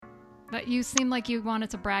But you seem like you wanted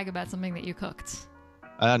to brag about something that you cooked.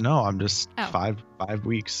 No, I'm just Oh, 5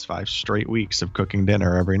 weeks, 5 straight weeks of cooking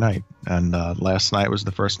dinner every night. And last night was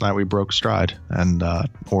the first night we broke stride and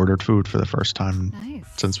ordered food for the first time nice.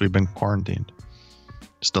 since we've been quarantined.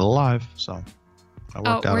 Still alive, so I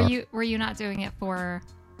Oh, worked out. were you not doing it for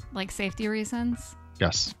like safety reasons?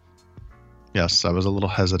 Yes, yes, I was a little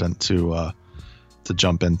hesitant to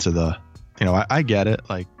jump into the. I get it.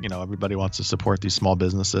 Like, everybody wants to support these small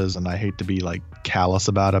businesses, and I hate to be like callous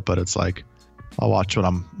about it, but it's like I'll watch what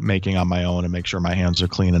I'm making on my own and make sure my hands are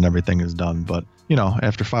clean and everything is done. But,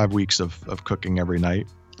 after 5 weeks of cooking every night,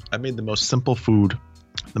 I made the most simple food,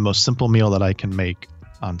 the most simple meal that I can make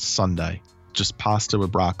on Sunday. Just pasta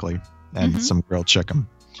with broccoli and some grilled chicken.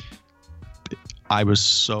 I was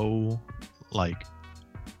so like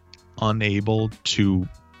unable to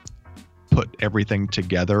put everything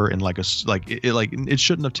together in like it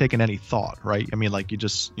shouldn't have taken any thought, right? I mean, like you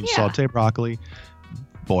Yeah. saute broccoli,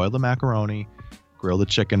 boil the macaroni, grill the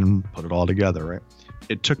chicken, put it all together, right?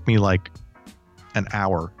 It took me like an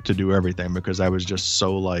hour to do everything because I was just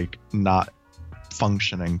so like not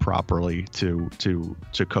functioning properly to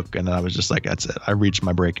cook, and I was just like, that's it, I reached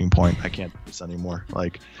my breaking point, I can't do this anymore.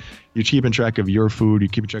 Like, you're keeping track of your food, you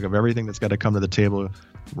keep track of everything that's got to come to the table,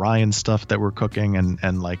 Ryan's stuff that we're cooking,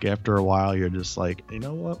 and like after a while you're just like, you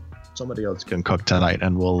know what, somebody else can cook tonight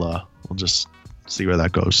and we'll just see where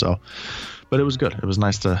that goes. So, but it was good, it was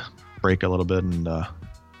nice to break a little bit and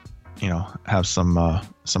have some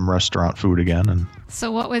restaurant food again. And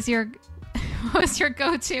So what was your what was your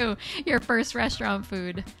go-to, your first restaurant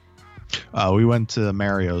food? we went to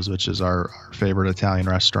Mario's, which is our favorite Italian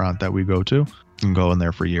restaurant that we go to. And go in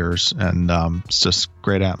there for years, and it's just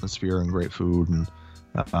great atmosphere and great food.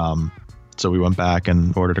 And so we went back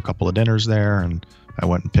and ordered a couple of dinners there, and I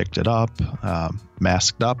went and picked it up,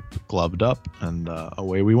 masked up, gloved up, and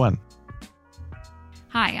away we went.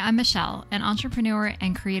 Hi, I'm Michelle, an entrepreneur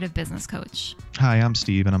and creative business coach. Hi, I'm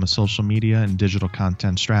Steve, and I'm a social media and digital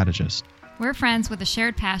content strategist. We're friends with a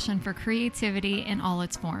shared passion for creativity in all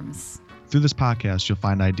its forms. Through this podcast, you'll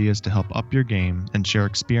find ideas to help up your game and share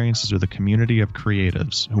experiences with a community of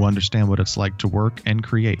creatives who understand what it's like to work and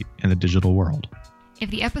create in a digital world. If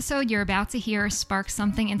the episode you're about to hear sparks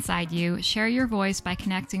something inside you, share your voice by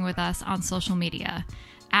connecting with us on social media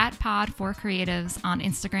at Pod4Creatives on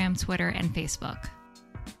Instagram, Twitter, and Facebook.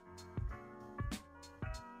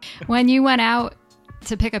 When you went out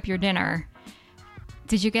to pick up your dinner,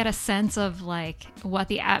 did you get a sense of like what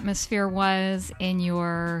the atmosphere was in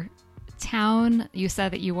your town? You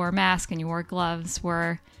said that you wore a mask and you wore gloves.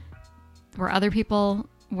 Were other people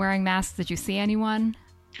wearing masks? Did you see anyone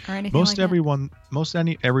or anything like that?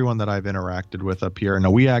 Everyone that I've interacted with up here.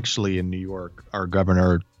 Now, we actually in New York, our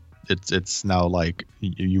governor, it's now like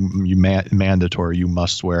mandatory. You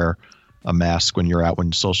must wear a mask when you're out,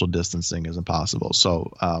 when social distancing is impossible.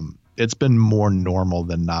 So it's been more normal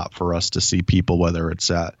than not for us to see people, whether it's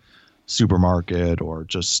at supermarket or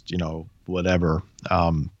just whatever,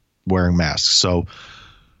 wearing masks. So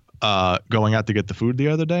going out to get the food the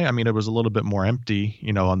other day, I mean, it was a little bit more empty,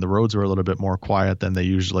 on the roads were a little bit more quiet than they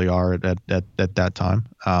usually are at that time.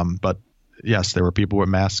 But yes, there were people with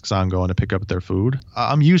masks on going to pick up their food.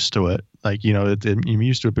 I'm used to it. Like, I'm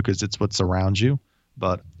used to it because it's what's around you,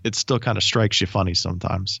 but it still kind of strikes you funny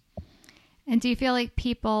sometimes. And do you feel like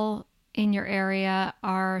people in your area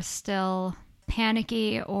are still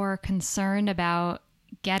panicky or concerned about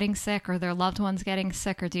getting sick or their loved ones getting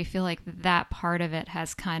sick, or do you feel like that part of it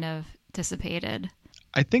has kind of dissipated?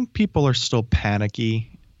 I think people are still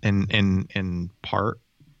panicky in part.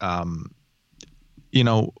 I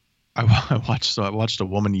watched a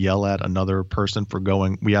woman yell at another person for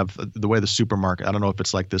going. We have the way the supermarket, I don't know if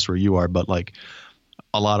it's like this where you are, but like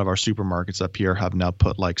a lot of our supermarkets up here have now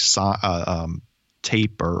put like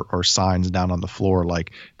tape or signs down on the floor,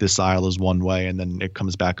 like this aisle is one way and then it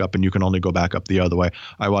comes back up and you can only go back up the other way.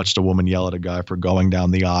 I watched a woman yell at a guy for going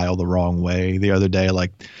down the aisle the wrong way the other day.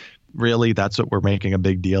 Like, really, that's what we're making a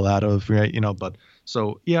big deal out of, right? But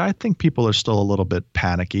so, yeah, I think people are still a little bit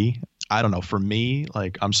panicky. I don't know. For me,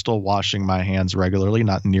 like, I'm still washing my hands regularly,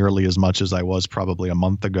 not nearly as much as I was probably a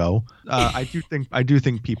month ago. I do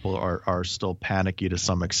think people are still panicky to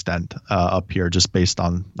some extent up here, just based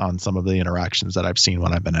on some of the interactions that I've seen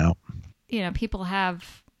when I've been out. People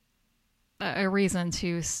have a reason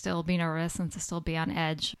to still be nervous and to still be on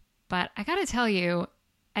edge. But I got to tell you,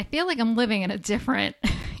 I feel like I'm living in a different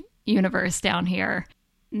universe down here.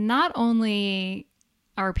 Not only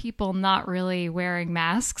are people not really wearing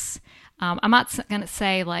masks, I'm not going to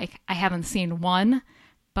say like I haven't seen one,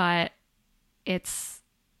 but it's,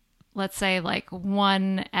 let's say, like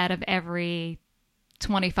 1 out of every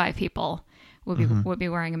 25 people would be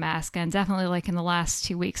wearing a mask. And definitely like in the last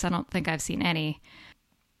 2 weeks, I don't think I've seen any.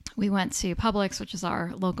 We went to Publix, which is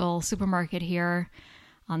our local supermarket here,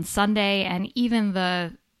 on Sunday, and even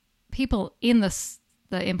the people in the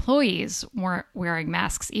employees weren't wearing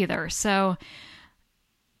masks either. So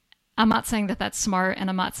I'm not saying that that's smart, and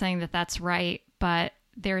I'm not saying that that's right, but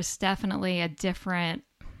there's definitely a different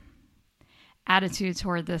attitude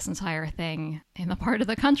toward this entire thing in the part of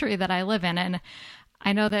the country that I live in. And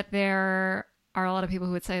I know that there are a lot of people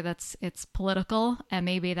who would say it's political, and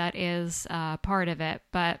maybe that is part of it,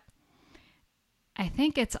 but I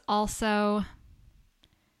think it's also,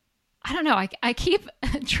 I don't know. I keep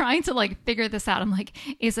trying to like figure this out. I'm like,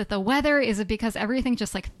 is it the weather? Is it because everything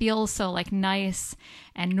just like feels so like nice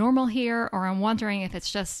and normal here? Or I'm wondering if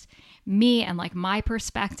it's just me and like my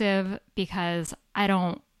perspective, because I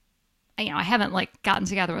haven't like gotten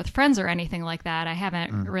together with friends or anything like that. I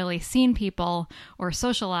haven't really seen people or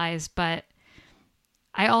socialized, but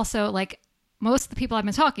I also like most of the people I've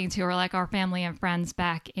been talking to are like our family and friends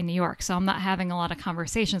back in New York. So I'm not having a lot of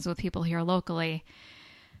conversations with people here locally.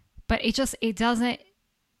 But it doesn't,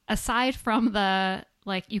 aside from the,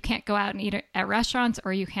 like, you can't go out and eat at restaurants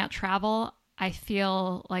or you can't travel, I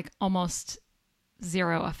feel like almost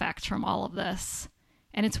zero effect from all of this.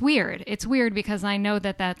 And it's weird. It's weird because I know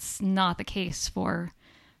that that's not the case for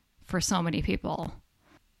so many people.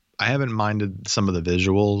 I haven't minded some of the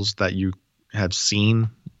visuals that you have seen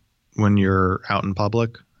when you're out in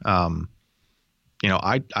public. I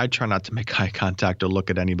try not to make eye contact or look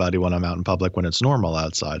at anybody when I'm out in public when it's normal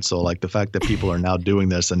outside. So like the fact that people are now doing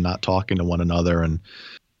this and not talking to one another, and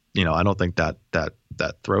I don't think that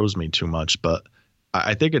throws me too much, but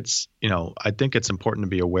I think it's important to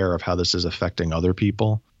be aware of how this is affecting other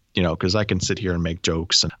people, because I can sit here and make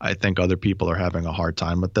jokes, and I think other people are having a hard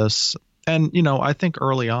time with this. And, I think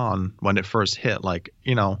early on when it first hit, like,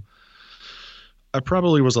 I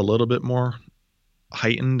probably was a little bit more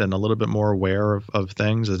heightened and a little bit more aware of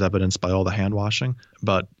things, as evidenced by all the hand washing.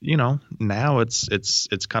 But, now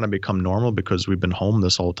it's kind of become normal because we've been home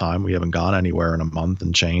this whole time. We haven't gone anywhere in a month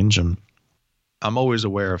and change. And I'm always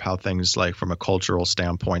aware of how things, like from a cultural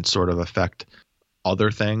standpoint, sort of affect other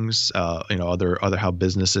things, other how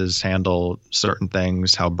businesses handle certain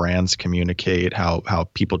things, how brands communicate, how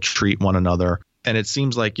people treat one another. And it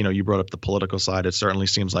seems like, you brought up the political side. It certainly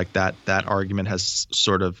seems like that argument has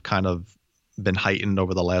sort of kind of been heightened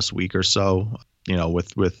over the last week or so,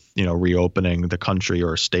 with reopening the country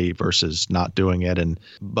or state versus not doing it.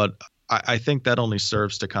 But I think that only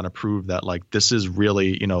serves to kind of prove that, like, this is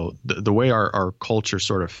really, the way our culture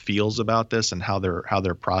sort of feels about this and how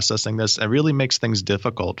they're processing this. It really makes things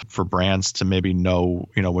difficult for brands to maybe know,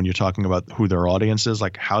 when you're talking about who their audience is,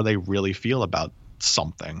 like how they really feel about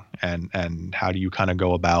something, and how do you kind of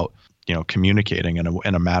go about, communicating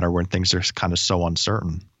in a matter when things are kind of so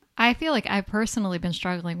uncertain. I feel like I've personally been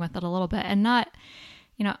struggling with it a little bit, and not,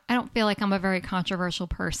 I don't feel like I'm a very controversial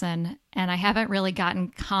person, and I haven't really gotten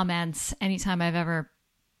comments anytime I've ever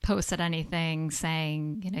posted anything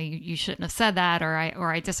saying, you shouldn't have said that, or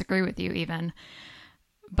I disagree with you even.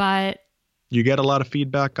 But you get a lot of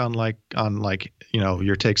feedback on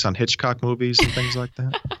your takes on Hitchcock movies and things like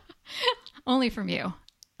that. Only from you.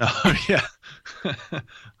 Oh yeah.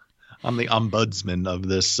 I'm the ombudsman of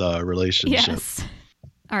this relationship. Yes.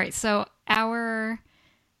 All right. So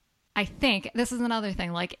I think this is another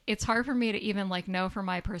thing, like, it's hard for me to even like know from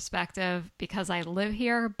my perspective because I live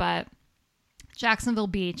here, but Jacksonville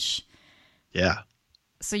Beach. Yeah.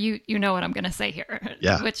 So you know what I'm going to say here,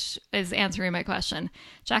 yeah, which is answering my question.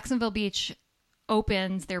 Jacksonville Beach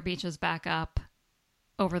opened their beaches back up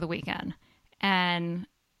over the weekend, and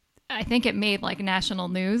I think it made like national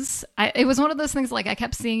news. It was one of those things, like, I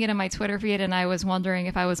kept seeing it in my Twitter feed and I was wondering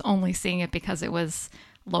if I was only seeing it because it was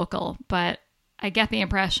local, but I get the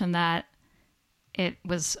impression that it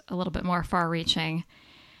was a little bit more far reaching,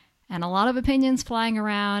 and a lot of opinions flying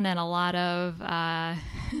around, and a lot of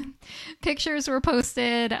pictures were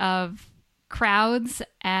posted of crowds.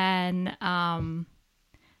 And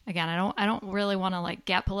again, I don't really want to like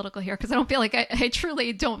get political here because I don't feel like I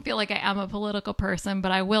truly don't feel like I am a political person,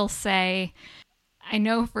 but I will say I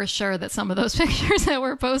know for sure that some of those pictures that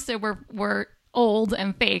were posted were old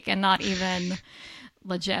and fake and not even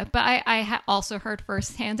legit. But I also heard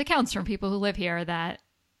firsthand accounts from people who live here that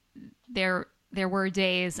there were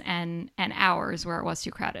days and hours where it was too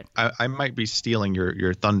crowded. I might be stealing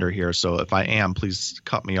your thunder here, so if I am, please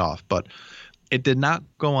cut me off. But it did not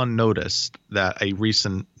go unnoticed that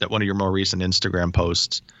one of your more recent Instagram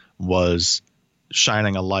posts was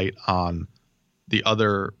shining a light on the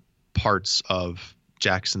other parts of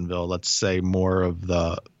Jacksonville, let's say more of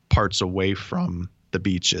the parts away from the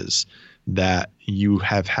beaches that you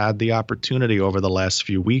have had the opportunity over the last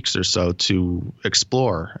few weeks or so to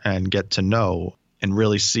explore and get to know and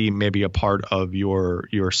really see maybe a part of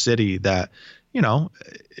your city that,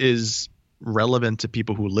 is relevant to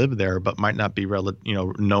people who live there, but might not be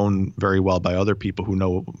known very well by other people who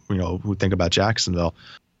know, who think about Jacksonville.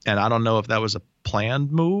 And I don't know if that was a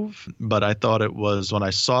planned move, but I thought it was. When I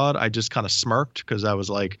saw it, I just kind of smirked because I was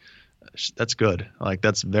like, that's good. Like,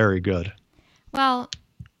 that's very good. Well,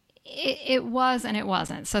 it was and it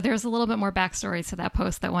wasn't. So there's a little bit more backstory to that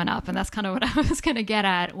post that went up. And that's kind of what I was going to get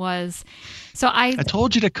at was, I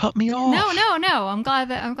told you to cut me off. No. I'm glad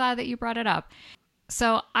that you brought it up.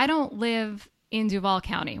 So I don't live in Duval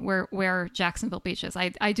County where Jacksonville Beach is.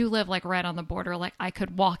 I do live like right on the border. Like I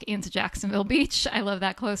could walk into Jacksonville Beach. I live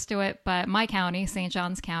that close to it. But my county, St.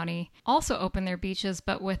 Johns County, also open their beaches,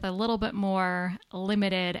 but with a little bit more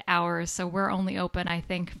limited hours. So we're only open, I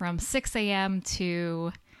think, from 6 a.m.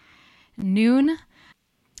 to noon.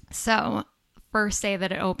 So first day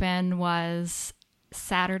that it opened was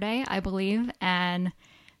Saturday, I believe. And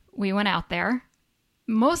we went out there.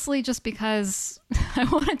 Mostly just because I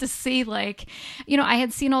wanted to see, I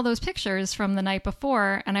had seen all those pictures from the night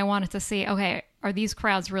before and I wanted to see, okay, are these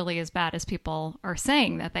crowds really as bad as people are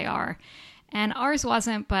saying that they are? And ours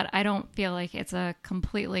wasn't, but I don't feel like it's a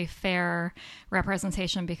completely fair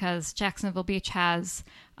representation because Jacksonville Beach has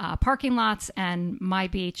parking lots, and my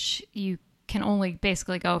beach, you can only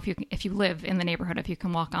basically go if you live in the neighborhood, if you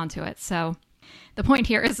can walk onto it. So the point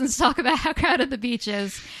here isn't to talk about how crowded the beach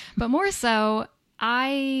is, but more so,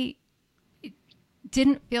 I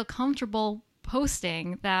didn't feel comfortable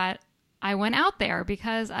posting that I went out there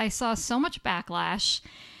because I saw so much backlash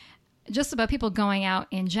just about people going out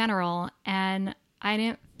in general, and I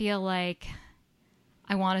didn't feel like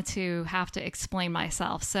I wanted to have to explain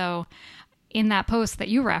myself. So in that post that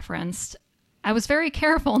you referenced, I was very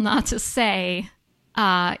careful not to say,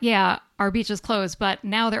 yeah, our beach is closed, but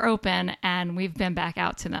now they're open and we've been back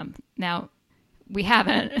out to them. Now, we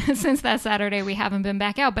haven't, since that Saturday, we haven't been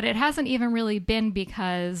back out, but it hasn't even really been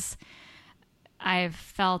because I've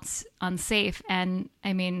felt unsafe. And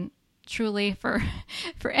I mean, truly for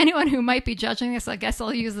anyone who might be judging this, I guess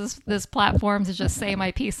I'll use this platform to just say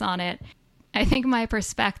my piece on it. I think my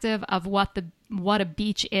perspective of what a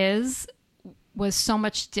beach is was so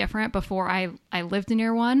much different before I lived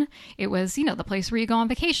near one. It was, the place where you go on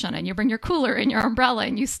vacation and you bring your cooler and your umbrella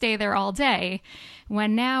and you stay there all day.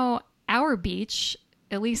 When now our beach,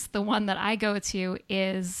 at least the one that I go to,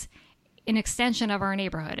 is an extension of our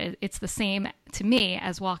neighborhood. It's the same to me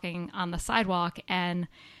as walking on the sidewalk. And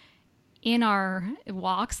in our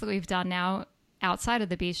walks that we've done now outside of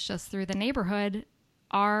the beach, just through the neighborhood,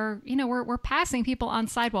 we're passing people on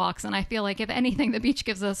sidewalks. And I feel like if anything, the beach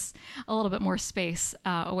gives us a little bit more space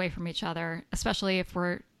away from each other, especially if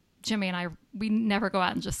Jimmy and I, we never go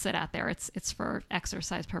out and just sit out there. It's for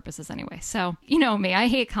exercise purposes anyway. So, me, I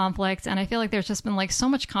hate conflict. And I feel like there's just been so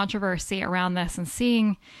much controversy around this, and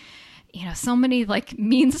seeing, so many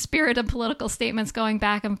mean-spirited political statements going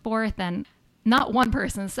back and forth. And not one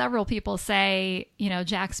person, several people say,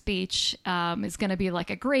 Jack's Beach is going to be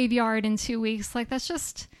like a graveyard in 2 weeks. That's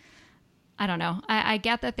just, I don't know. I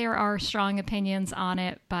get that there are strong opinions on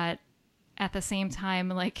it, but at the same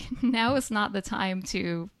time, now is not the time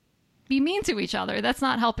to be mean to each other. That's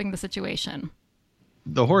not helping the situation.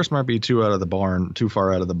 The horse might be too far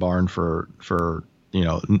out of the barn for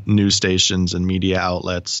news stations and media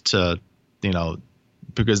outlets to,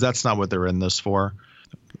 because that's not what they're in this for,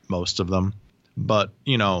 most of them. But,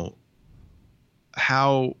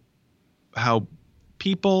 how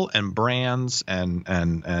people and brands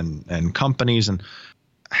and companies and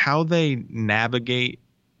how they navigate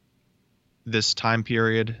this time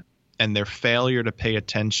period and their failure to pay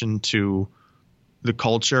attention to the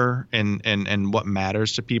culture and what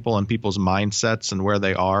matters to people and people's mindsets and where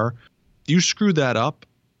they are, you screw that up,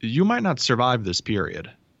 you might not survive this period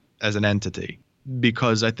as an entity.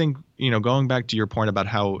 Because I think, going back to your point about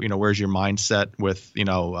how, where's your mindset with,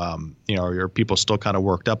 are people still kind of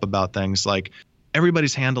worked up about things?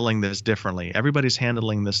 Everybody's handling this differently. Everybody's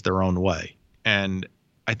handling this their own way. And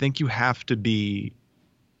I think you have to be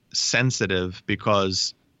sensitive,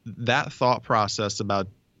 because that thought process about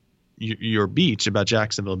your beach, about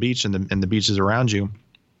Jacksonville Beach and the beaches around you,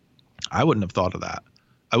 I wouldn't have thought of that.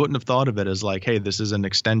 I wouldn't have thought of it as hey, this is an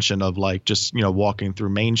extension of just, walking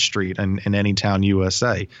through Main Street in any town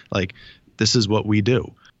USA. This is what we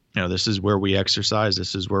do. This is where we exercise.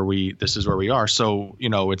 This is where we are. So,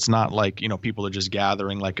 it's not people are just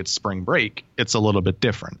gathering like it's spring break. It's a little bit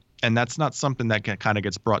different. And that's not something that kind of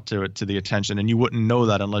gets brought to the attention, and you wouldn't know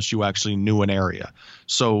that unless you actually knew an area.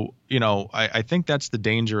 So, I think that's the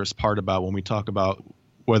dangerous part about when we talk about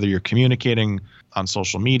whether you're communicating on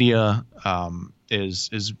social media,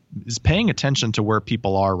 is paying attention to where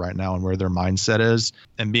people are right now and where their mindset is,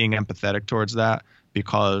 and being empathetic towards that,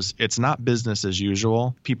 because it's not business as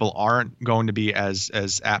usual. People aren't going to be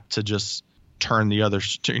as apt to just turn the other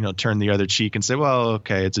cheek and say, well,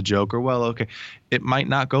 okay, it's a joke, or, well, okay. It might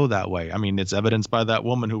not go that way. I mean, it's evidenced by that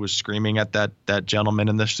woman who was screaming at that gentleman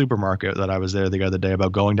in the supermarket that I was there the other day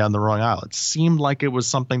about going down the wrong aisle. It seemed like it was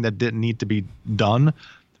something that didn't need to be done,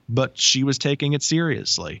 but she was taking it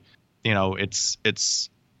seriously. It's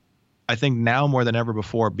I think now more than ever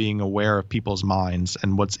before, being aware of people's minds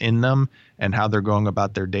and what's in them and how they're going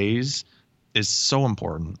about their days is so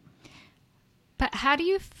important. But how do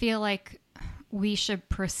you feel like we should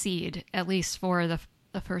proceed, at least for the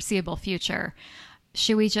foreseeable future?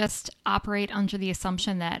 Should we just operate under the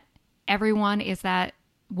assumption that everyone is that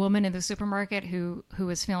woman in the supermarket who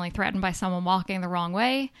is feeling threatened by someone walking the wrong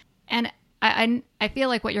way? And I feel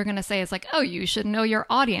like what you're going to say is like, oh, you should know your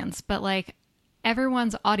audience. But like,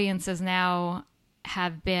 everyone's audiences now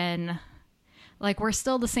have been like, we're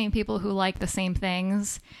still the same people who like the same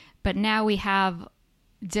things, but now we have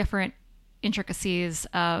different intricacies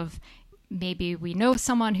of, maybe we know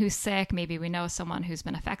someone who's sick, maybe we know someone who's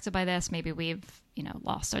been affected by this, maybe we've,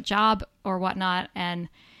 lost a job or whatnot. And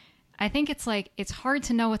I think it's hard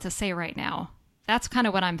to know what to say right now. That's kind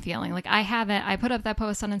of what I'm feeling. Like, I put up that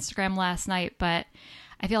post on Instagram last night, but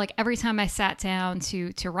I feel like every time I sat down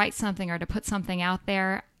to write something or to put something out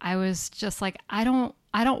there, I was just like, I don't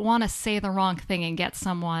want to say the wrong thing and get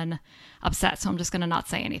someone upset. So I'm just going to not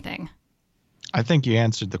say anything. I think you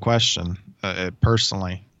answered the question.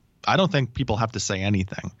 Personally, I don't think people have to say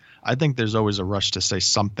anything. I think there's always a rush to say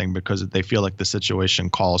something because they feel like the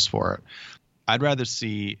situation calls for it. I'd rather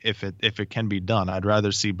see, if it can be done, I'd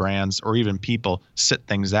rather see brands or even people sit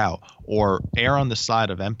things out or err on the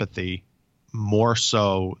side of empathy more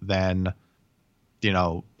so than,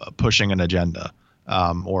 pushing an agenda,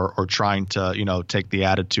 or trying to, take the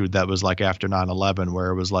attitude that was like after 9/11,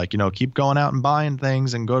 where it was like, keep going out and buying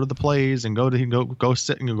things and go to the plays and go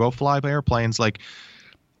sit and go fly airplanes. Like,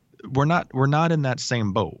 we're not in that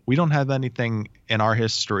same boat. We don't have anything in our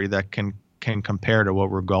history that can compare to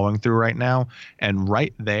what we're going through right now. And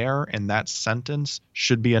right there in that sentence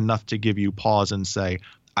should be enough to give you pause and say,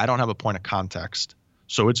 I don't have a point of context.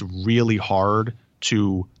 So it's really hard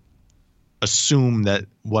to assume that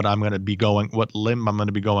what limb I'm going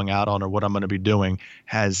to be going out on or what I'm going to be doing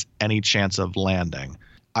has any chance of landing.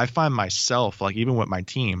 I find myself, like, even with my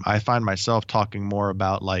team, I find myself talking more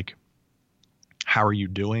about like, how are you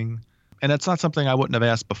doing? And that's not something I wouldn't have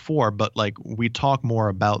asked before, but like, we talk more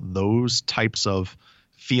about those types of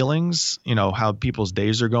feelings, how people's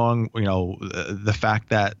days are going, the fact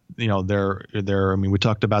that, I mean, we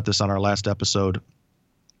talked about this on our last episode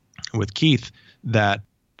with Keith, that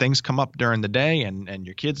things come up during the day and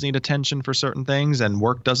your kids need attention for certain things, and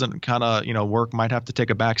work doesn't work might have to take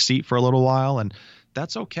a back seat for a little while. And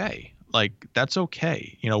that's okay. Like, that's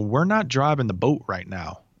okay. We're not driving the boat right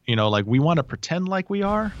now. Like, we want to pretend like we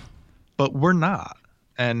are, but we're not.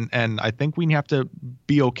 And I think we have to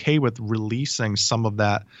be okay with releasing some of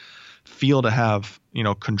that feel to have,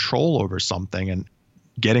 control over something and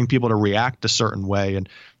getting people to react a certain way, and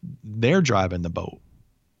they're driving the boat.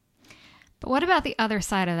 But what about the other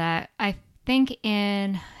side of that? I think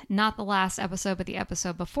in not the last episode, but the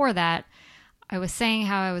episode before that, I was saying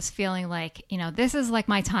how I was feeling like, this is like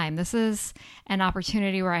my time. This is an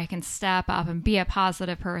opportunity where I can step up and be a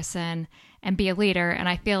positive person and be a leader. And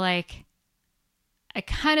I feel like I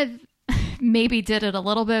kind of maybe did it a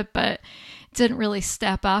little bit, but didn't really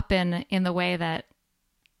step up in the way that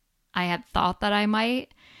I had thought that I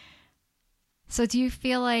might. So do you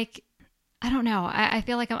feel like, I don't know, I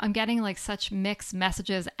feel like I'm getting like such mixed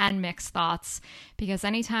messages and mixed thoughts, because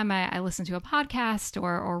anytime I listen to a podcast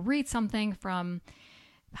or read something from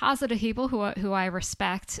positive people who I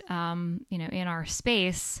respect, in our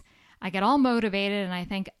space, I get all motivated and I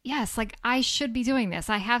think, yes, like, I should be doing this.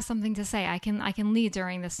 I have something to say. I can lead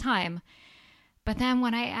during this time. But then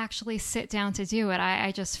when I actually sit down to do it,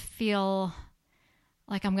 I just feel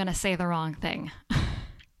like I'm going to say the wrong thing.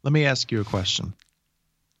 Let me ask you a question.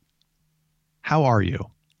 How are you?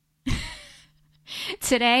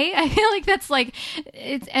 Today? I feel like that's like,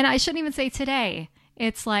 and I shouldn't even say today.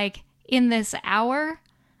 It's like, in this hour,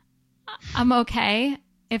 I'm okay.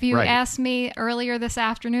 If you Right. asked me earlier this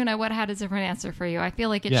afternoon, I would have had a different answer for you. I feel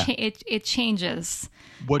like Yeah. it changes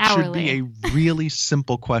What hourly. should be a really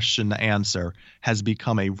simple question to answer has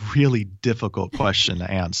become a really difficult question to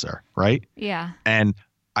answer, right? Yeah. And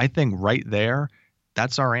I think right there,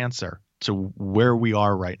 that's our answer to where we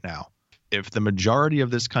are right now. If the majority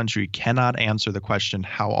of this country cannot answer the question,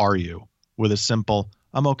 how are you? With a simple,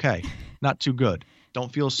 I'm okay, not too good.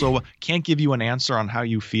 Don't feel so, can't give you an answer on how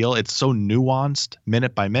you feel. It's so nuanced,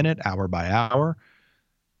 minute by minute, hour by hour.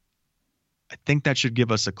 I think that should give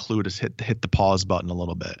us a clue to hit the pause button a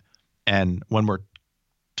little bit. And when we're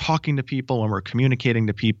talking to people, when we're communicating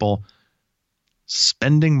to people,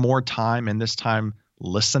 spending more time in this time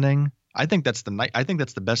listening. I think that's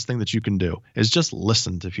the best thing that you can do is just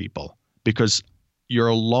listen to people, because you're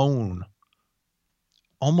alone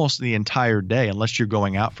almost the entire day, unless you're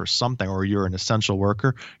going out for something or you're an essential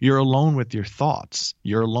worker. You're alone with your thoughts.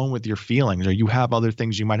 You're alone with your feelings, or you have other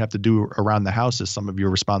things you might have to do around the house as some of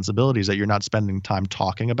your responsibilities that you're not spending time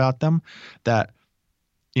talking about them. That,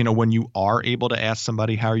 you know, when you are able to ask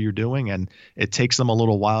somebody how you're doing and it takes them a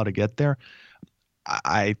little while to get there,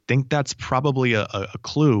 I think that's probably a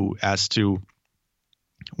clue as to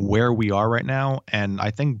where we are right now. And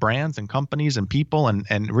I think brands and companies and people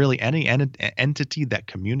and really any entity that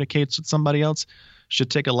communicates with somebody else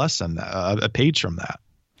should take a lesson, a page from that.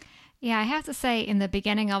 Yeah, I have to say, in the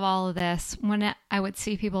beginning of all of this, when I would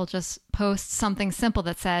see people just post something simple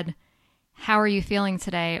that said, how are you feeling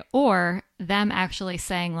today? Or them actually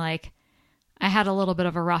saying like, I had a little bit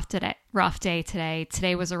of a rough day today.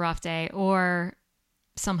 Today was a rough day. Or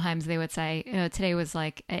sometimes they would say, today was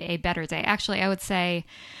like a better day. Actually, I would say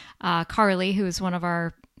Carly, who's one of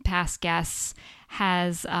our past guests,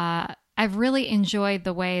 has, I've really enjoyed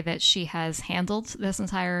the way that she has handled this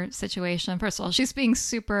entire situation. First of all, she's being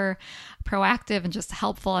super proactive and just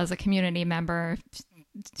helpful as a community member,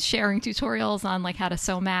 sharing tutorials on like how to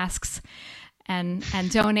sew masks and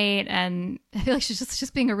donate. And I feel like she's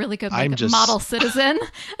just being a really good model citizen.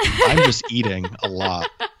 I'm just eating a lot,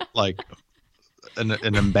 like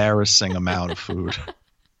an embarrassing amount of food.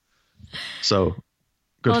 So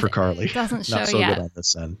good for Carly. It doesn't show Not so yet. good on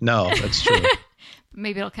this end. No, that's true.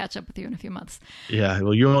 Maybe it'll catch up with you in a few months. Yeah,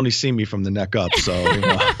 well, you only see me from the neck up, so you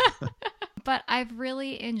know. But I've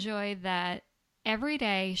really enjoyed that every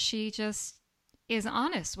day she just is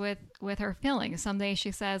honest with her feelings. Some days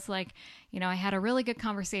she says like, you know, I had a really good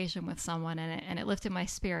conversation with someone and it lifted my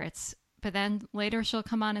spirits. But then later she'll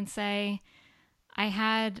come on and say,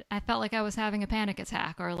 I felt like I was having a panic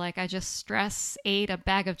attack, or like I just ate an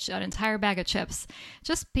entire bag of chips.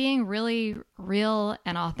 Just being really real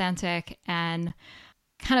and authentic. And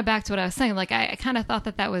kind of back to what I was saying, like I kind of thought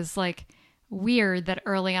that was like weird that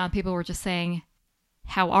early on people were just saying,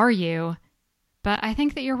 how are you? But I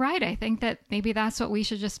think that you're right. I think that maybe that's what we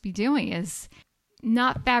should just be doing, is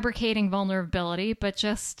not fabricating vulnerability, but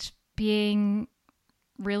just being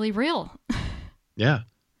really real. Yeah.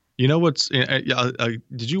 You know what's?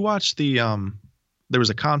 Did you watch the? There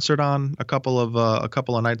was a concert on a couple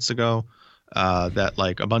of nights ago that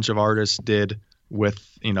like a bunch of artists did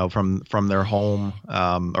with, you know, from their home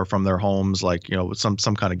or from their homes, like, you know, some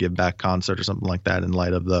kind of give back concert or something like that in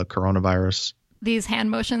light of the coronavirus. These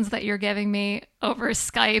hand motions that you're giving me over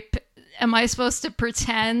Skype, am I supposed to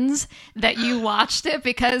pretend that you watched it?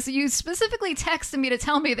 Because you specifically texted me to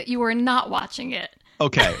tell me that you were not watching it.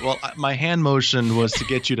 Okay, well, my hand motion was to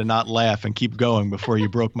get you to not laugh and keep going before you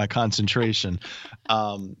broke my concentration.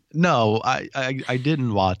 No, I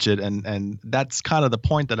didn't watch it, and that's kind of the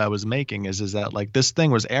point that I was making is that like this thing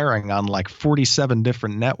was airing on like 47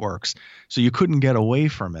 different networks, so you couldn't get away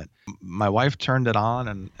from it. My wife turned it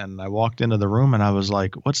on, and I walked into the room, and I was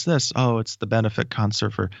like, "What's this?" "Oh, it's the benefit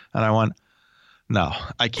concert for," and I went, "No,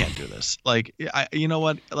 I can't do this." Like, you know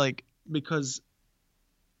what? Like, because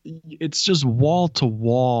it's just wall to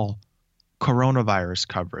wall coronavirus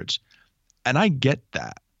coverage. And I get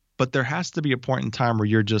that, but there has to be a point in time where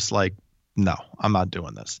you're just like, no, I'm not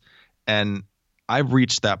doing this. And I've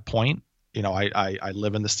reached that point. You know, I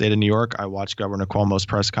live in the state of New York. I watch Governor Cuomo's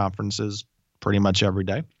press conferences pretty much every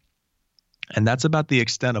day. And that's about the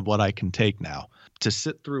extent of what I can take now. To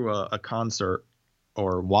sit through a concert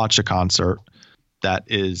or watch a concert that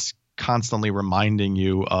is constantly reminding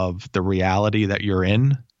you of the reality that you're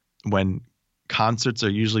in, when concerts are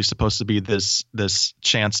usually supposed to be this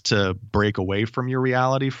chance to break away from your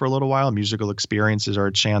reality for a little while. Musical experiences are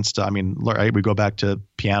a chance to, I mean, right, we go back to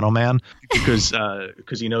Piano Man because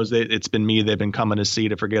he knows that it's been me they've been coming to see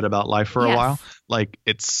to forget about life for a while. Like,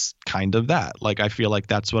 it's kind of that. Like, I feel like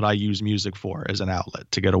that's what I use music for, as an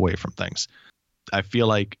outlet to get away from things. I feel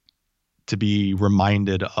like to be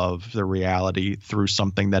reminded of the reality through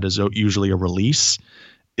something that is usually a release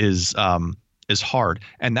is hard.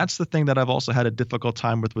 And that's the thing that I've also had a difficult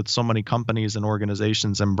time with so many companies and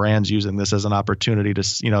organizations and brands using this as an opportunity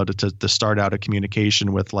to, to start out a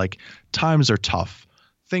communication with, like, times are tough,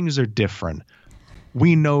 things are different.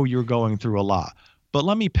 We know you're going through a lot, but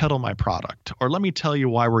let me peddle my product, or let me tell you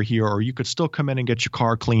why we're here, or you could still come in and get your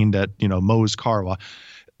car cleaned at, Moe's Car Wash.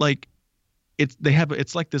 Like,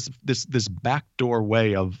 it's like this backdoor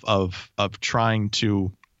way of trying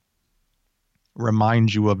to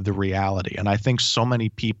remind you of the reality. And I think so many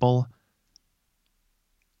people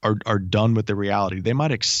are done with the reality. They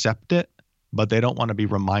might accept it, but they don't want to be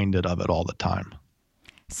reminded of it all the time.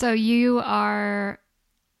 So you are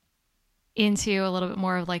into a little bit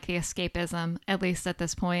more of like the escapism, at least at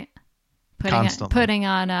this point, putting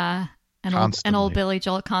on an old Billy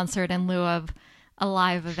Joel concert in lieu of a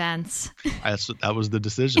live event. That was the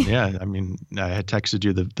decision. Yeah. I mean, I had texted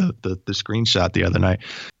you the screenshot the other night.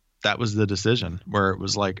 That was the decision, where it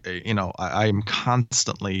was like, I'm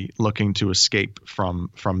constantly looking to escape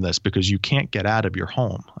from this, because you can't get out of your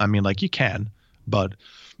home. I mean, like, you can, but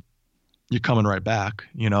you're coming right back,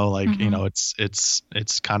 it's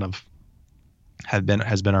kind of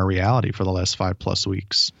has been our reality for the last 5+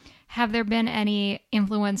 weeks. Have there been any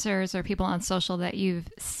influencers or people on social that you've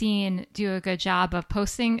seen do a good job of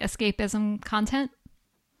posting escapism content?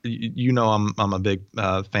 I'm a big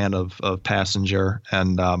fan of Passenger,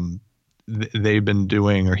 and they've been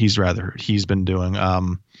doing, or he's been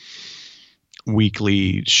doing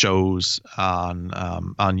weekly shows on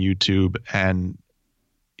YouTube, and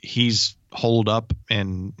he's holed up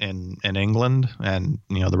in England, and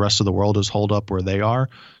the rest of the world is holed up where they are.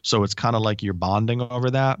 So it's kind of like you're bonding over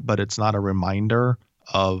that, but it's not a reminder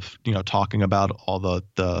of talking about all the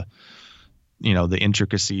the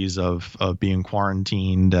intricacies of being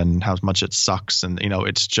quarantined and how much it sucks. And,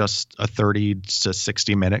 it's just a 30 to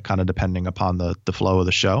 60 minute, kind of depending upon the flow of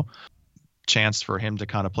the show, chance for him to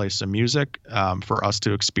kind of play some music, for us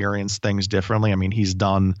to experience things differently. I mean, he's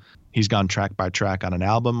gone track by track on an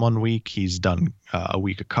album one week. He's done a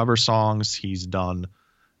week of cover songs. He's done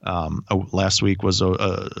last week was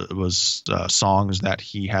songs that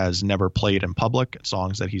he has never played in public,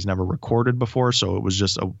 songs that he's never recorded before. So it was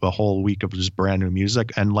just a whole week of just brand new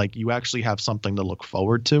music. And like, you actually have something to look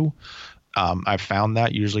forward to. I found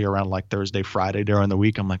that usually around like Thursday, Friday during the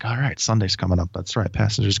week, I'm like, all right, Sunday's coming up. That's right.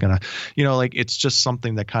 Passenger's gonna, like, it's just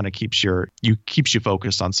something that kind of keeps you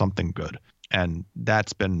focused on something good. And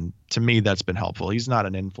to me, that's been helpful. He's not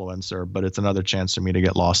an influencer, but it's another chance for me to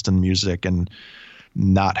get lost in music and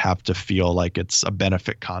not have to feel like it's a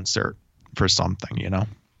benefit concert for something,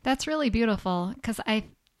 That's really beautiful, because I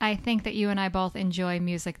think that you and I both enjoy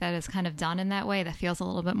music that is kind of done in that way, that feels a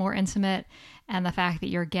little bit more intimate. And the fact that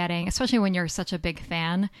you're getting, especially when you're such a big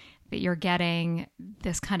fan, that you're getting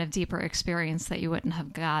this kind of deeper experience that you wouldn't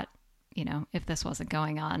have got, if this wasn't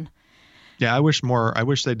going on. Yeah, I wish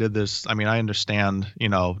they did this. I mean, I understand,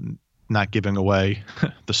 not giving away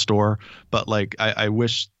the store, but like, I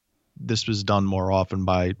wish this was done more often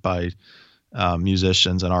by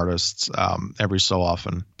musicians and artists every so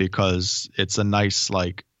often, because it's a nice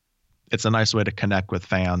way to connect with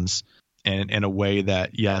fans in a way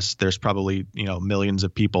that, yes, there's probably millions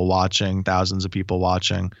of people watching, thousands of people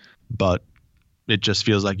watching, but it just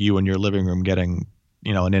feels like you in your living room getting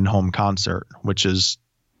an in-home concert, which is,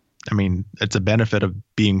 I mean, it's a benefit of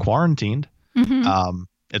being quarantined. Mm-hmm.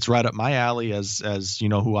 It's right up my alley as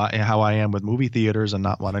how I am with movie theaters and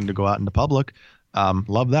not wanting to go out into public.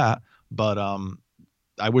 Love that. But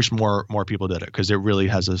I wish more people did it, because it really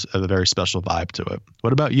has a very special vibe to it.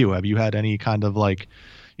 What about you? Have you had any kind of like,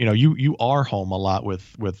 you are home a lot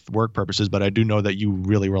with work purposes, but I do know that you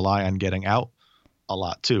really rely on getting out a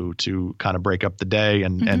lot too, to kind of break up the day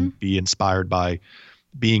and, mm-hmm. and be inspired by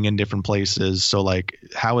being in different places. So like,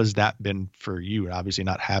 how has that been for you? Obviously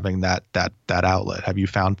not having that outlet. Have you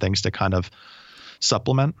found things to kind of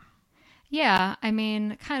supplement? Yeah. I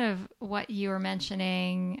mean, kind of what you were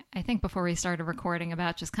mentioning, I think before we started recording,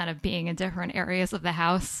 about just kind of being in different areas of the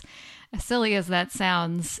house, as silly as that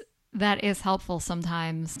sounds, that is helpful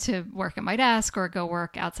sometimes, to work at my desk or go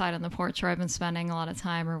work outside on the porch where I've been spending a lot of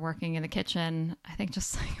time, or working in the kitchen. I think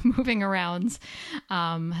just like moving around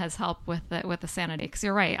has helped with the sanity. Because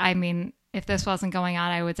you're right. I mean, if this wasn't going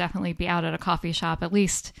on, I would definitely be out at a coffee shop at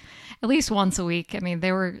least once a week. I mean,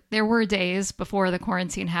 there were days before the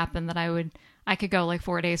quarantine happened that I could go like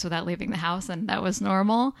 4 days without leaving the house, and that was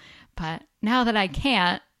normal. But now that I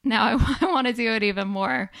can't, now I want to do it even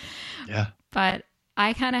more. Yeah. But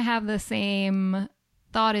I kind of have the same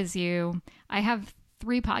thought as you. I have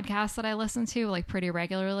 3 podcasts that I listen to like pretty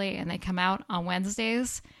regularly, and they come out on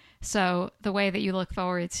Wednesdays. So the way that you look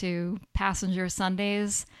forward to Passenger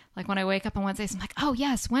Sundays, like when I wake up on Wednesdays, I'm like, oh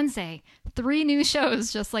yes, Wednesday, 3 new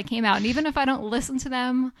shows just like came out. And even if I don't listen to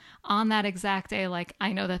them on that exact day, like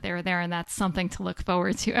I know that they're there, and that's something to look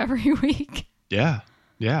forward to every week. Yeah.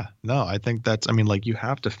 Yeah. No, I think that's, I mean, like you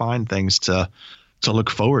have to find things to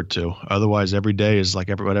look forward to. Otherwise, every day is like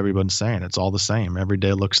what everyone's saying. It's all the same. Every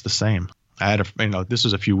day looks the same. I had this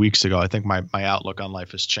was a few weeks ago. I think my outlook on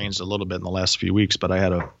life has changed a little bit in the last few weeks, but I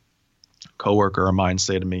had a coworker of mine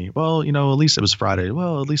say to me, well, at least it was Friday.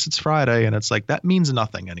 Well, at least it's Friday. And it's like, that means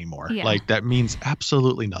nothing anymore. Yeah. Like that means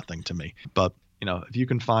absolutely nothing to me. But, if you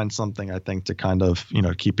can find something, I think, to kind of,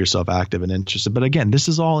 keep yourself active and interested. But again, this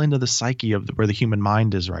is all into the psyche of where the human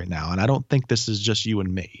mind is right now. And I don't think this is just you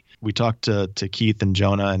and me. We talked to Keith and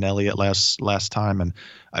Jonah and Elliot last time, and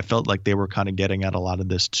I felt like they were kind of getting at a lot of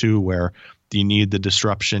this too, where you need the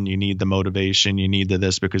disruption, you need the motivation, you need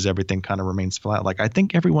this because everything kind of remains flat. Like I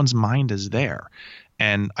think everyone's mind is there.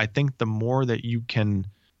 And I think the more that you can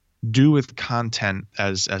do with content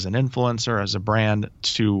as an influencer, as a brand,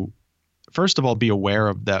 to first of all be aware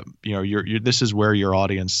of that, this is where your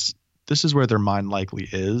audience, this is where their mind likely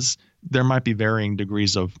is. There might be varying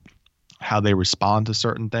degrees of how they respond to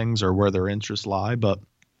certain things or where their interests lie, but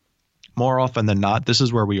more often than not, this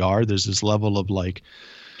is where we are. There's this level of like,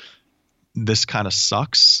 this kind of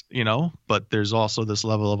sucks, but there's also this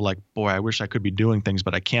level of like, boy, I wish I could be doing things,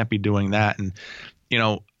 but I can't be doing that. And,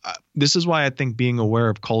 this is why I think being aware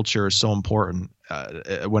of culture is so important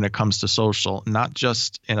when it comes to social, not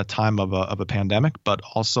just in a time of a pandemic, but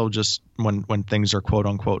also just when things are quote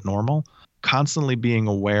unquote normal, constantly being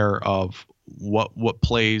aware of what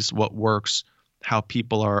plays, what works, how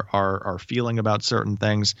people are feeling about certain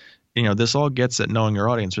things. This all gets at knowing your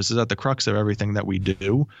audience. This is at the crux of everything that we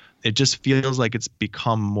do. It just feels like it's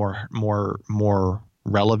become more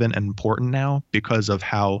relevant and important now because of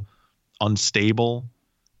how unstable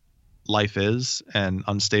life is and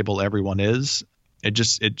unstable everyone is. It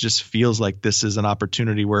just feels like this is an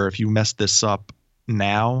opportunity where if you mess this up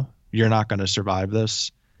now, you're not going to survive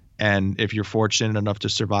this. And if you're fortunate enough to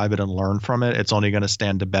survive it and learn from it, it's only going to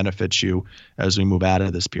stand to benefit you as we move out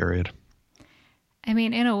of this period. I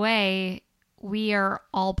mean, in a way, we are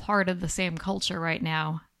all part of the same culture right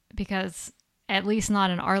now, because at least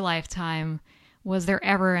not in our lifetime was there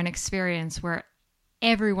ever an experience where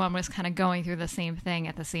everyone was kind of going through the same thing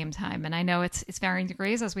at the same time. And I know it's varying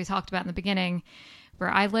degrees, as we talked about in the beginning. Where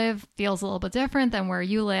I live feels a little bit different than where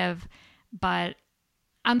you live, but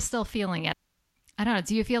I'm still feeling it. I don't know.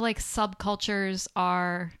 Do you feel like subcultures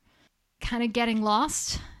are kind of getting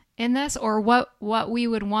lost in this, or what we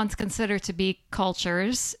would once consider to be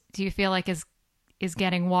cultures, do you feel like is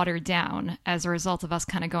getting watered down as a result of us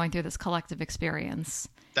kind of going through this collective experience?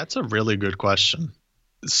 That's a really good question.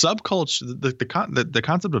 Subculture, the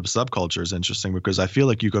concept of subculture is interesting because I feel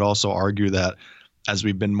like you could also argue that as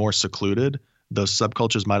we've been more secluded, those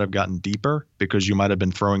subcultures might have gotten deeper because you might have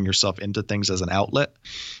been throwing yourself into things as an outlet.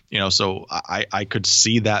 So I could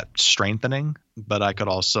see that strengthening, but I could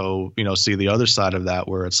also, see the other side of that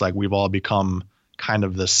where it's like we've all become kind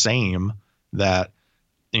of the same, that,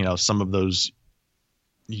 some of those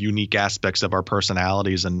unique aspects of our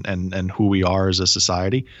personalities and who we are as a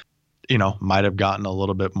society, might have gotten a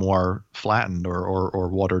little bit more flattened or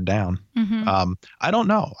watered down. Mm-hmm. I don't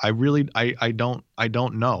know. I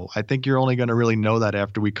don't know. I think you're only going to really know that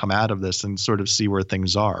after we come out of this and sort of see where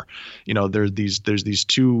things are. There's these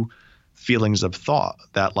two feelings of thought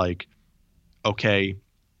that like, okay,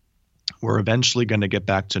 we're eventually going to get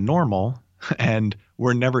back to normal and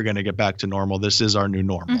we're never going to get back to normal. This is our new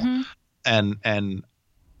normal. Mm-hmm. And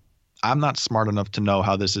I'm not smart enough to know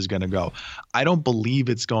how this is going to go. I don't believe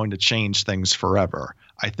it's going to change things forever.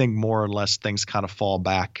 I think more or less things kind of fall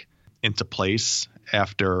back into place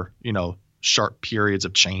after, sharp periods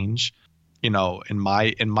of change. In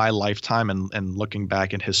my lifetime and looking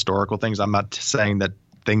back at historical things, I'm not saying that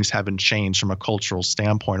things haven't changed from a cultural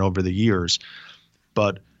standpoint over the years,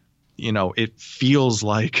 but, it feels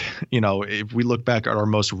like, if we look back at our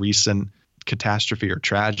most recent catastrophe or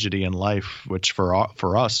tragedy in life, which for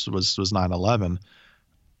us was 9/11,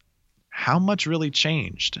 how much really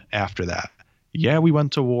changed after that? Yeah, we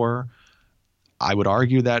went to war. I would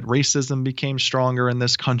argue that racism became stronger in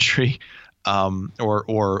this country, I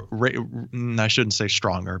shouldn't say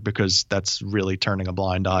stronger because that's really turning a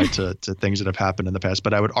blind eye to things that have happened in the past.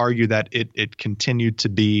 But I would argue that it continued to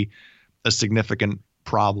be a significant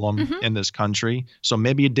problem mm-hmm. in this country. So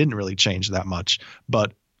maybe it didn't really change that much,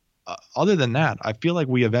 but other than that, I feel like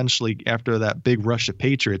we eventually, after that big rush of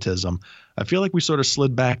patriotism, I feel like we sort of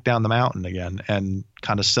slid back down the mountain again and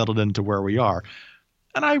kind of settled into where we are.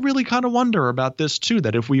 And I really kind of wonder about this too,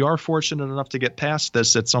 that if we are fortunate enough to get past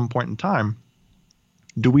this at some point in time,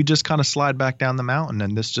 do we just kind of slide back down the mountain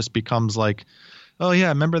and this just becomes like, oh yeah,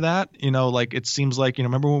 remember that? Like it seems like,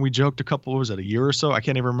 remember when we joked what was it, a year or so? I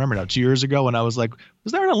can't even remember now, 2 years ago, and I was like,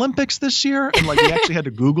 was there an Olympics this year? And like we actually had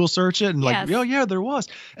to Google search it and like, Yes. oh yeah, there was.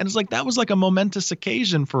 And it's like that was like a momentous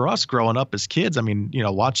occasion for us growing up as kids. I mean,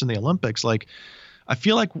 watching the Olympics, like I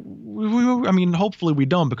feel like hopefully we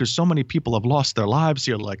don't, because so many people have lost their lives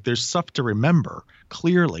here. Like there's stuff to remember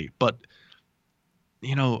clearly, but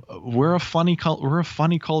we're a funny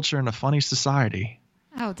culture and a funny society.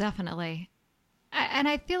 Oh, definitely. And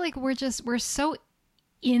I feel like we're so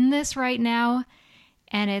in this right now,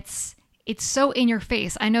 and it's so in your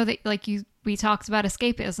face. I know that we talked about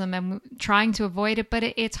escapism and trying to avoid it, but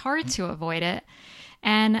it's hard to avoid it.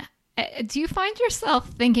 And do you find yourself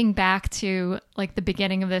thinking back to like the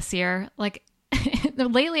beginning of this year? Like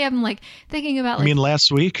lately I'm like thinking about like, I mean,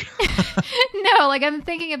 last week? No, like I'm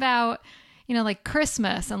thinking about, like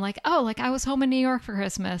Christmas and like, oh, like I was home in New York for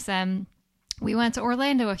Christmas and we went to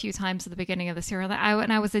Orlando a few times at the beginning of this year. And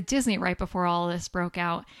I was at Disney right before all of this broke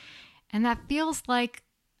out. And that feels like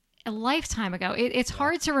a lifetime ago. It's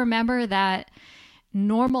hard to remember that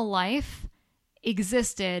normal life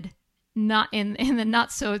existed not in the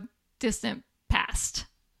not so distant past.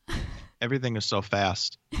 Everything is so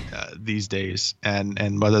fast these days,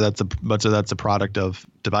 and whether that's a product of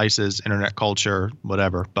devices, internet culture,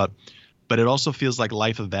 whatever. But it also feels like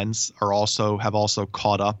life events have also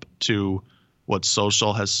caught up to what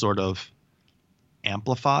social has sort of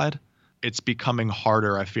amplified. It's becoming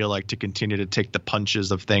harder, I feel like, to continue to take the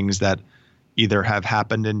punches of things that either have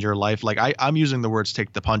happened in your life. Like I'm using the words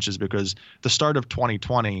take the punches because the start of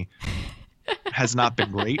 2020 has not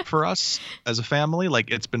been great for us as a family.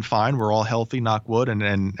 Like it's been fine. We're all healthy, knock wood,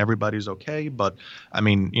 and everybody's okay. But I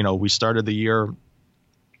mean, we started the year,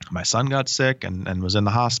 my son got sick and was in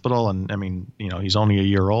the hospital. And I mean, he's only a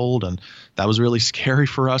year old, and that was really scary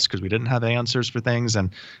for us because we didn't have answers for things. And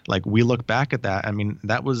like, we look back at that. I mean,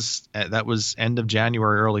 that was end of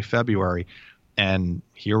January, early February. And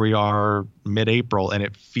here we are mid-April, and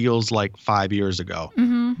it feels like 5 years ago,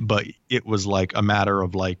 but it was like a matter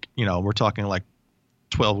of like, we're talking like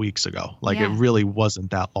 12 weeks ago. Like It really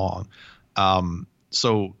wasn't that long.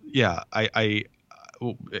 So yeah,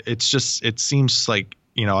 it seems like,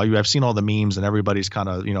 I've seen all the memes and everybody's kind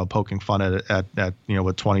of, poking fun at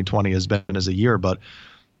what 2020 has been as a year, but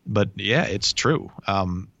yeah, it's true.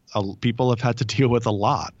 People have had to deal with a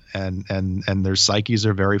lot, and their psyches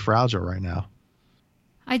are very fragile right now.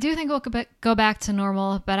 I do think we'll go back to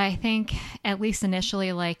normal, but I think at least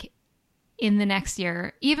initially, like in the next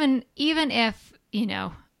year, even if,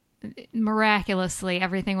 miraculously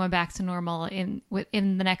everything went back to normal in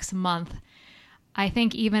the next month, I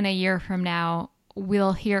think even a year from now,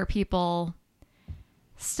 we'll hear people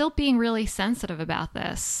still being really sensitive about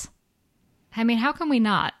this. I mean, how can we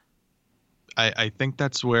not? I think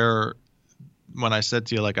that's where, when I said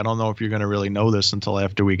to you, like, I don't know if you're going to really know this until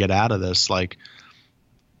after we get out of this, like,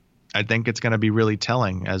 I think it's going to be really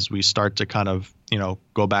telling as we start to kind of,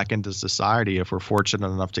 go back into society, if we're fortunate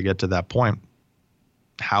enough to get to that point,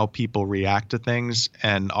 how people react to things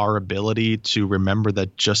and our ability to remember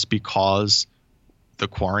that just because the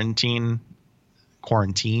quarantines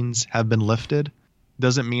have been lifted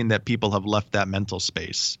doesn't mean that people have left that mental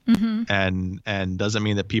space, and doesn't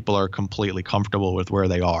mean that people are completely comfortable with where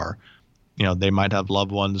they are. They might have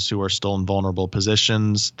loved ones who are still in vulnerable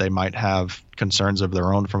positions. They might have concerns of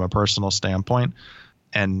their own from a personal standpoint.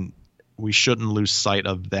 And we shouldn't lose sight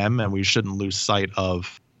of them, and we shouldn't lose sight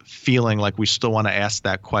of feeling like we still want to ask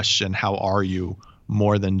that question, how are you,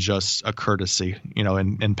 more than just a courtesy,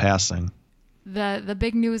 in passing. The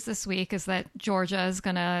big news this week is that Georgia is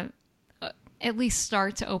going to at least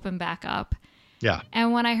start to open back up. Yeah.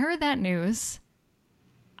 And when I heard that news,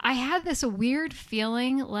 I had this weird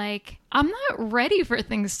feeling like I'm not ready for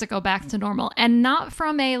things to go back to normal, and not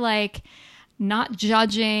from a like, not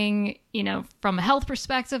judging, from a health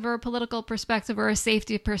perspective or a political perspective or a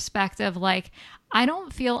safety perspective. Like, I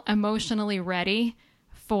don't feel emotionally ready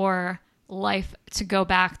for life to go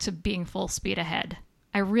back to being full speed ahead.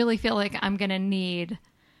 I really feel like I'm going to need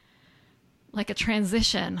like a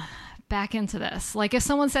transition back into this. Like if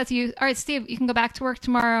someone said to you, all right, Steve, you can go back to work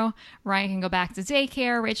tomorrow. Ryan can go back to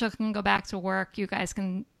daycare. Rachel can go back to work. You guys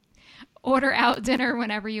can order out dinner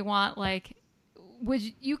whenever you want. Like,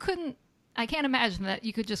 I can't imagine that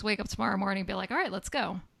you could just wake up tomorrow morning and be like, all right, let's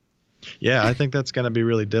go. Yeah, I think that's going to be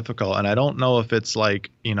really difficult. And I don't know if it's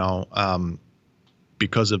like,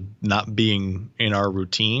 because of not being in our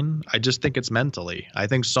routine. I just think it's mentally. I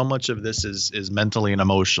think so much of this is mentally and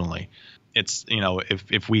emotionally. It's,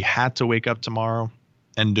 if we had to wake up tomorrow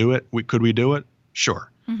and do it, could we do it?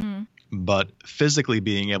 Sure. Mm-hmm. But physically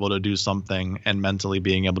being able to do something and mentally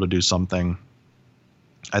being able to do something,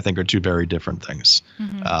 I think are two very different things.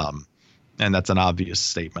 Mm-hmm. And that's an obvious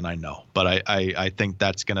statement, I know. But I think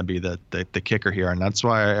that's going to be the kicker here. And that's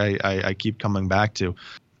why I keep coming back to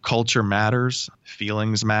culture matters,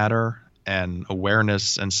 feelings matter, and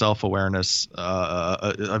awareness and self-awareness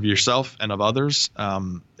of yourself and of others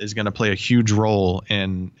is going to play a huge role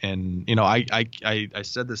in I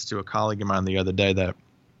said this to a colleague of mine the other day that,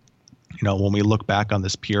 when we look back on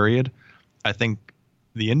this period, I think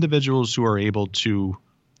the individuals who are able to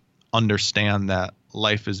understand that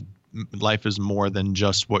life is more than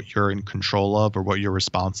just what you're in control of or what you're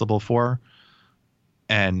responsible for,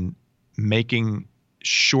 and making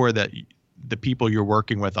sure that the people you're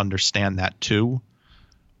working with understand that too,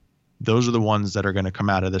 those are the ones that are going to come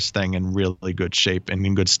out of this thing in really good shape and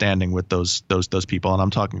in good standing with those people. And I'm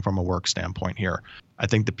talking from a work standpoint here. I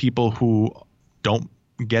think the people who don't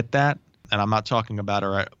get that, and I'm not talking about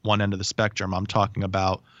are at one end of the spectrum, I'm talking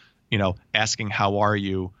about, asking how are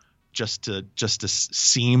you just to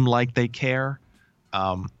seem like they care,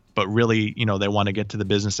 but really, they want to get to the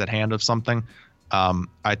business at hand of something.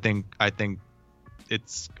 I think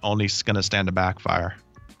it's only going to stand to backfire.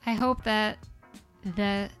 I hope that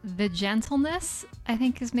the gentleness, I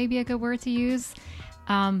think is maybe a good word to use,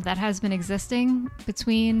 that has been existing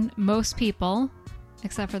between most people,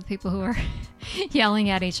 except for the people who are yelling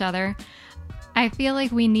at each other. I feel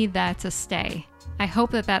like we need that to stay. I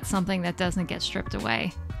hope that that's something that doesn't get stripped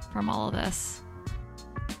away from all of this.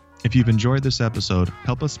 If you've enjoyed this episode,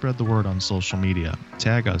 help us spread the word on social media.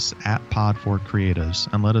 Tag us at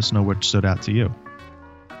Pod4Creatives and let us know what stood out to you.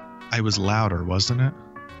 I was louder, wasn't it?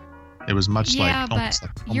 It was much almost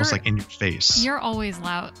like in your face. You're always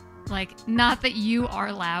loud. Like, not that you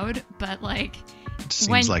are loud, but like it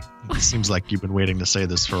seems like you've been waiting to say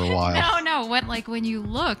this for a while. No. When you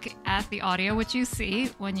look at the audio, which you see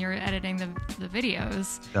when you're editing the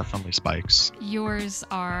videos, definitely spikes. Yours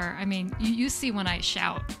are. I mean, you see when I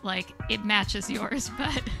shout, like it matches yours,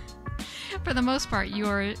 but for the most part,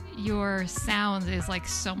 your sound is like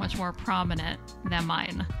so much more prominent than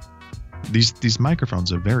mine. These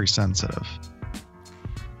microphones are very sensitive.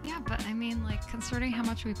 Yeah, but I mean, like, considering how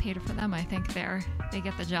much we paid for them, I think they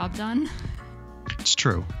get the job done. It's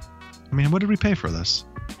true. I mean, what did we pay for this?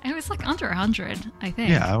 It was like under 100, I think.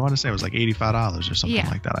 Yeah, I want to say it was like $85 or something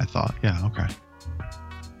like that, I thought. Yeah, okay.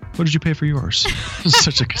 What did you pay for yours?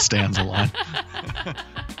 Such a Costanza line.